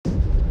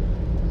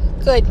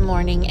Good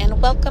morning and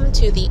welcome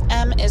to the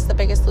M is the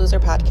Biggest Loser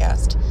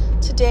podcast.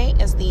 Today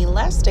is the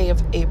last day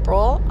of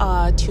April,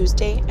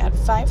 Tuesday at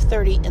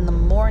 5:30 in the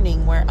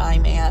morning where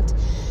I'm at,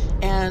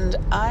 and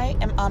I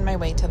am on my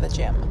way to the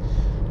gym.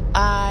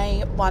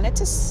 I wanted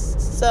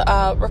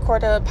to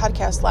record a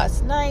podcast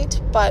last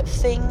night, but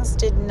things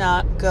did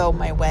not go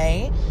my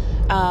way.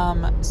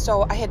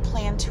 So I had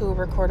planned to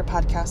record a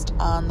podcast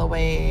on the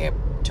way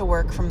to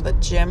work from the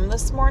gym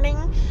this morning.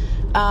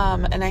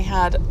 And I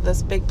had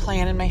this big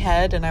plan in my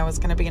head and I was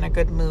going to be in a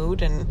good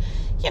mood and,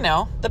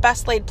 the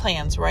best laid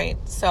plans, right?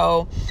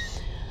 So,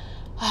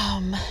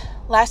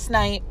 last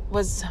night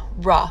was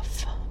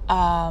rough.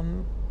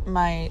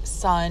 My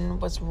son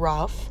was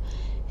rough.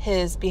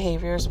 His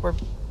behaviors were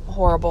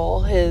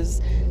horrible.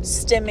 His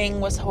stimming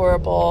was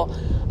horrible.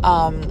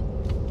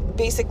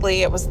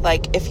 Basically it was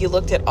like, if you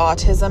looked at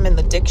autism in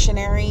the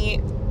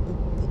dictionary,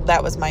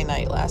 that was my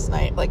night last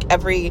night. Like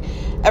every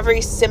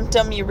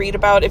symptom you read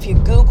about, if you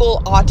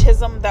Google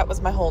autism, that was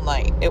my whole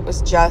night. It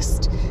was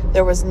just,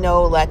 there was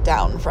no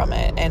letdown from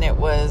it. And it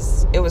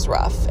was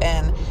rough.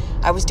 And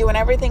I was doing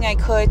everything I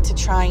could to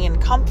try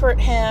and comfort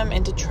him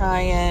and to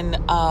try and,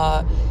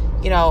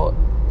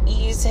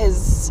 ease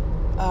his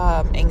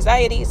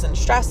anxieties and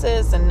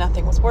stresses, and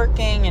nothing was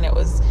working. And it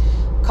was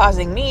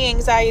causing me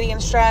anxiety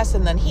and stress,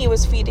 and then he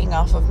was feeding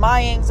off of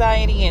my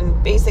anxiety,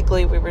 and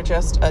basically we were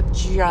just a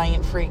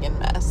giant freaking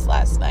mess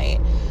last night.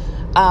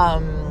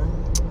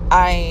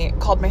 I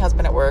called my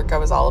husband at work. I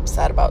was all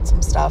upset about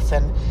some stuff,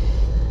 and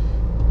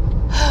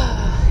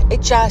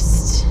it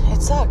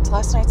sucked.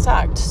 Last night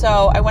sucked.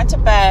 So I went to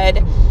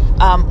bed.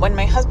 When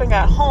my husband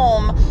got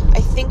home, I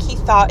think he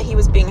thought he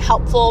was being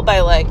helpful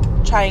by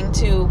trying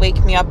to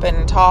wake me up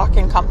and talk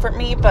and comfort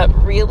me, but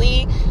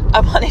really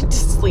I wanted to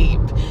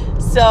sleep.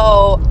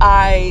 So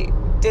I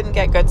didn't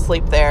get good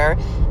sleep there.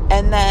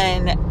 And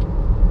then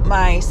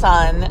my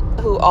son,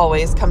 who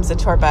always comes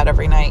into our bed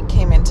every night,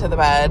 came into the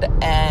bed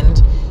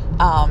and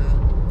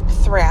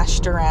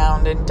thrashed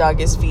around and dug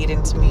his feet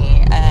into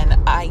me. And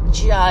I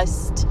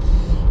just,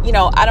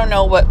 I don't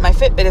know what my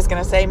Fitbit is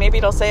going to say. Maybe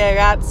it'll say I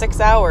got 6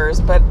 hours,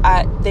 but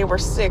they were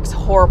 6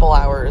 horrible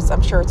hours.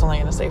 I'm sure it's only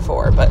going to say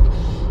 4, but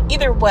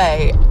either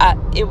way,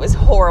 it was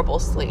horrible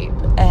sleep.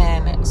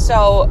 And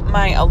so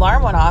my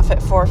alarm went off at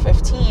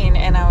 4:15,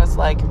 and I was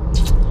like,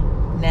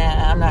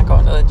 nah, I'm not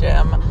going to the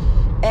gym.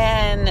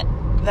 And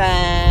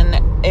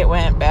then it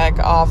went back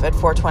off at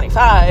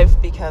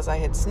 4:25 because I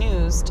had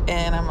snoozed,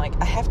 and I'm like,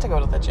 I have to go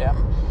to the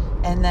gym.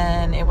 And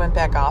then it went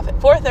back off at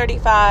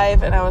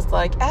 4:35, and I was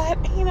like,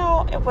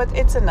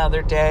 it's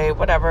another day,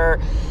 whatever.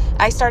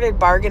 I started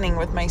bargaining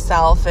with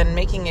myself and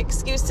making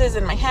excuses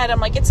in my head. I'm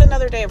like, it's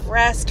another day of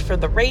rest for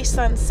the race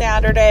on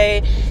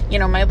Saturday.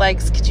 My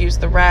legs could use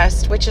the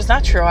rest, which is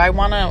not true. I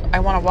want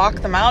to walk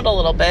them out a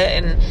little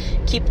bit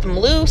and keep them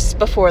loose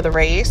before the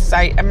race.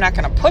 I'm not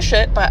going to push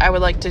it, but I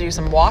would like to do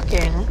some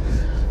walking.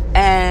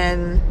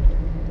 And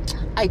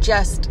I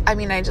just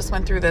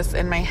went through this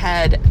in my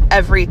head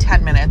every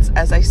 10 minutes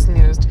as I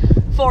snoozed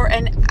for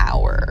an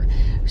hour.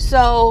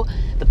 So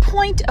the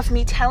point of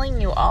me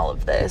telling you all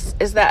of this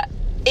is that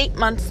 8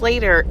 months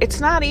later, it's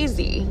not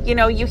easy.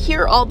 You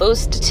hear all those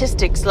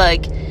statistics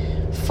like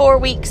 4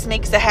 weeks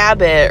makes a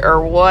habit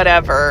or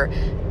whatever.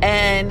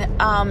 And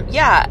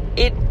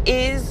it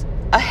is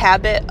a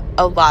habit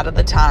a lot of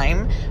the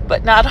time,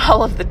 but not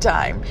all of the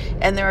time.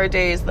 And there are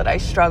days that I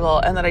struggle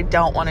and that I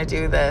don't want to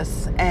do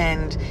this.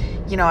 And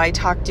I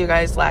talked to you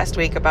guys last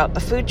week about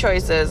the food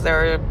choices.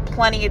 There are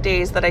plenty of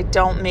days that I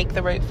don't make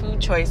the right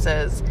food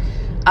choices.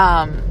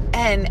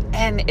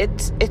 And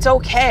it's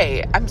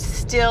okay. I'm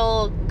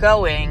still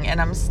going, and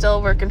I'm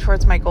still working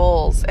towards my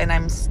goals, and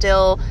I'm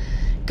still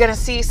going to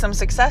see some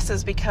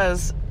successes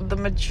because the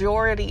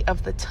majority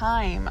of the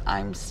time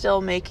I'm still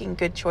making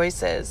good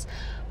choices.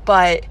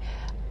 But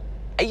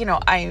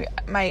my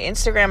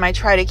Instagram, I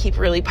try to keep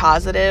really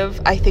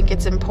positive. I think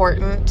it's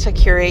important to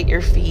curate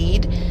your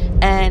feed,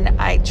 and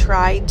I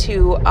try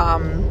to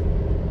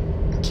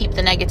keep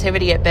the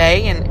negativity at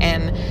bay,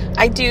 and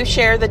I do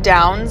share the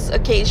downs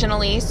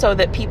occasionally so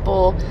that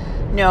people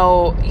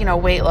know,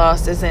 weight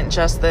loss isn't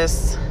just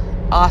this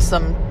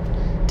awesome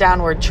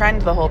downward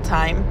trend the whole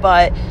time.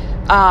 But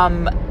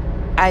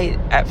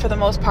for the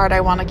most part,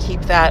 I want to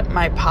keep that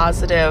my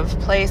positive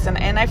place.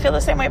 And I feel the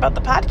same way about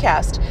the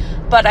podcast.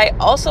 But I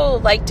also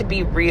like to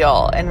be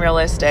real and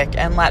realistic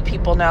and let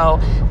people know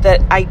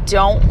that I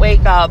don't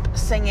wake up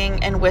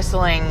singing and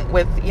whistling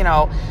with,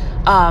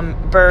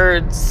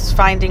 birds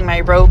finding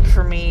my rope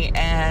for me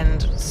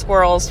and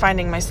squirrels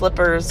finding my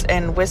slippers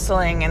and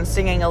whistling and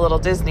singing a little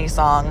Disney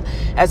song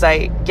as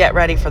I get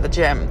ready for the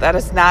gym. That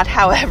is not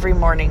how every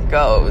morning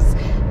goes.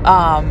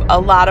 A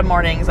lot of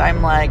mornings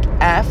I'm like,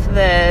 F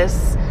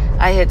this.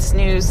 I hit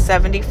snooze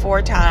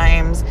 74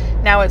 times.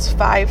 Now it's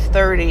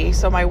 5:30,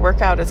 so my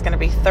workout is going to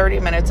be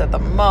 30 minutes at the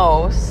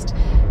most.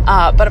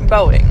 But I'm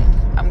going.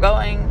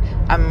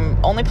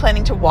 I'm only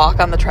planning to walk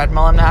on the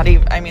treadmill. I'm not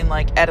even,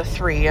 at a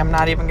 3, I'm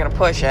not even going to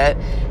push it.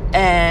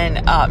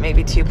 And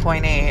maybe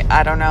 2.8,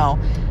 I don't know.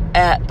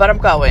 But I'm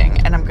going,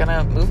 and I'm going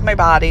to move my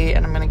body,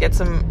 and I'm going to get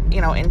some,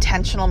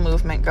 intentional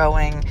movement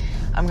going.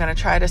 I'm going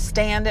to try to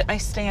stand at my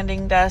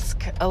standing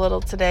desk a little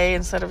today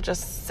instead of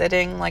just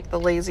sitting like the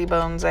lazy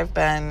bones I've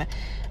been.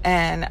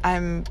 And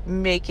I'm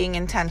making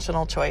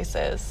intentional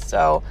choices.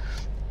 So,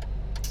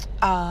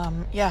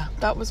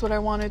 that was what I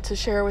wanted to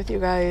share with you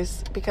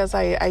guys, because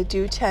I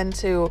do tend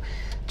to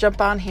jump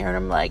on here and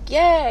I'm like,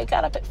 yeah, I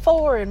got up at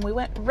 4 and we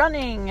went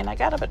running, and I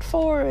got up at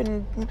 4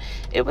 and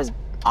it was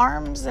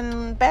arms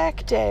and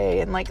back day,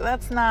 and like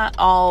that's not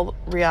all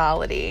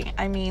reality.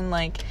 I mean,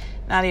 like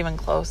not even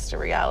close to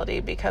reality,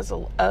 because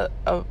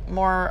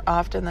more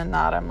often than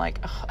not I'm like,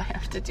 oh, I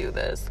have to do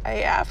this, I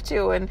have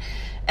to,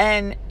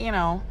 and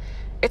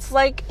it's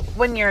like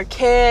when you're a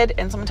kid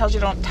and someone tells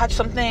you don't touch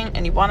something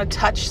and you want to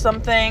touch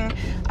something.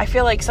 I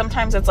feel like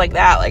sometimes it's like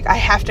that, like I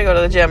have to go to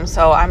the gym,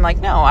 so I'm like,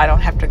 no, I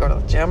don't have to go to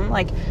the gym,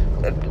 like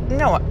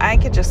no, I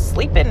could just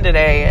sleep in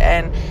today,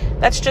 and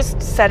that's just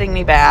setting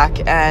me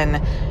back.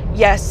 And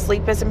yes,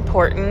 sleep is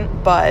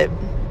important, but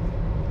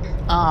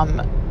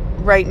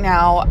right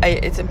now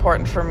it's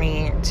important for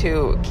me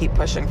to keep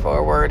pushing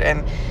forward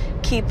and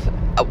keep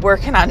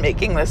working on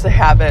making this a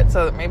habit,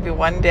 so that maybe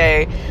one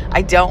day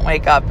I don't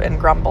wake up and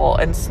grumble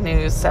and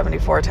snooze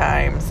 74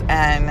 times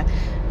and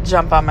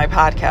jump on my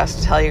podcast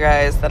to tell you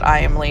guys that I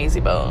am lazy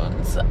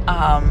bones.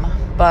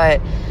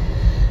 But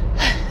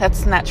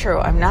that's not true.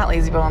 I'm not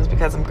lazy bones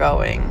because I'm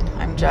going.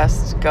 I'm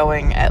just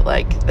going at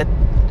like the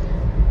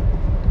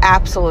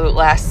absolute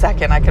last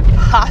second I could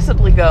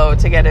possibly go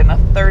to get in a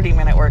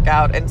 30-minute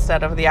workout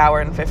instead of the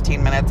hour and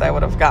 15 minutes I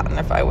would have gotten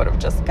if I would have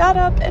just got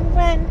up and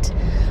went.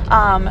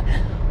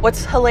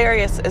 What's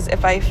hilarious is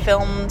if I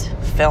filmed,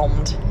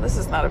 this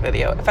is not a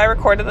video, if I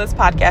recorded this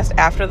podcast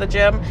after the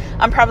gym,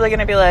 I'm probably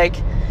going to be like,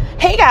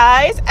 hey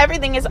guys,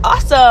 everything is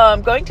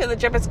awesome, going to the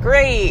gym is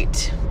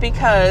great,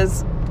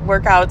 because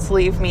workouts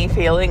leave me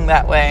feeling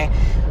that way,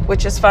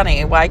 which is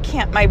funny. Why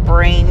can't my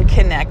brain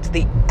connect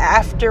the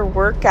after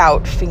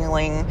workout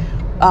feeling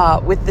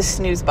with the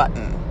snooze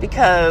button?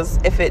 Because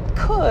if it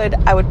could,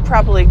 I would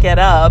probably get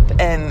up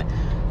and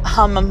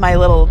hum my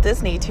little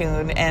Disney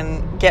tune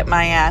and get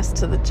my ass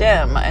to the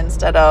gym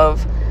instead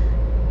of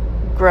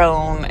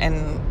groan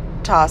and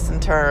toss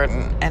and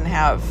turn and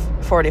have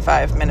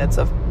 45 minutes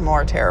of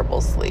more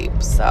terrible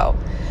sleep. So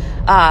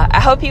I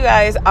hope you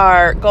guys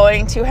are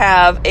going to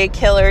have a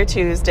killer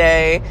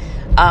Tuesday.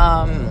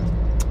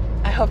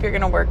 I hope you're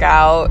going to work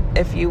out.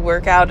 If you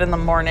work out in the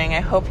morning, I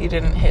hope you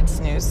didn't hit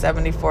snooze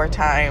 74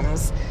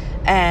 times.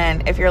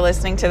 And if you're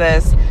listening to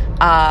this,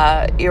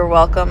 you're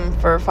welcome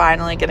for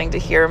finally getting to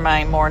hear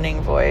my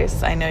morning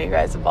voice. I know you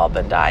guys have all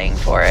been dying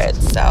for it.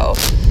 So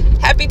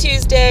happy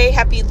Tuesday.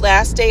 Happy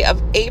last day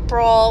of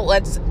April.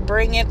 Let's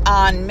bring it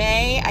on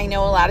May. I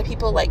know a lot of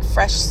people like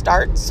fresh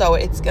starts, so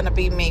it's going to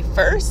be May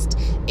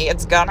 1st.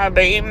 It's going to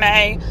be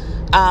May.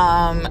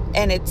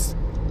 And it's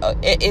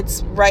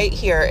right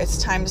here.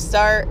 It's time to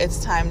start.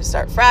 It's time to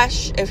start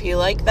fresh. If you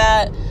like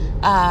that,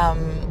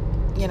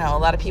 a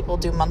lot of people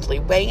do monthly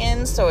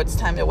weigh-ins, so it's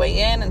time to weigh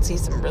in and see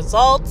some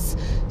results.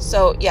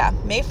 So yeah,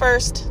 May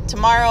 1st,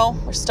 tomorrow,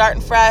 we're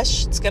starting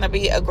fresh. It's going to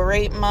be a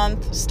great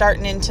month,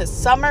 starting into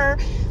summer.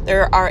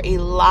 There are a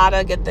lot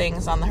of good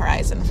things on the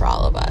horizon for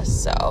all of us.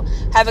 So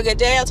have a good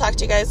day. I'll talk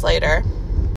to you guys later.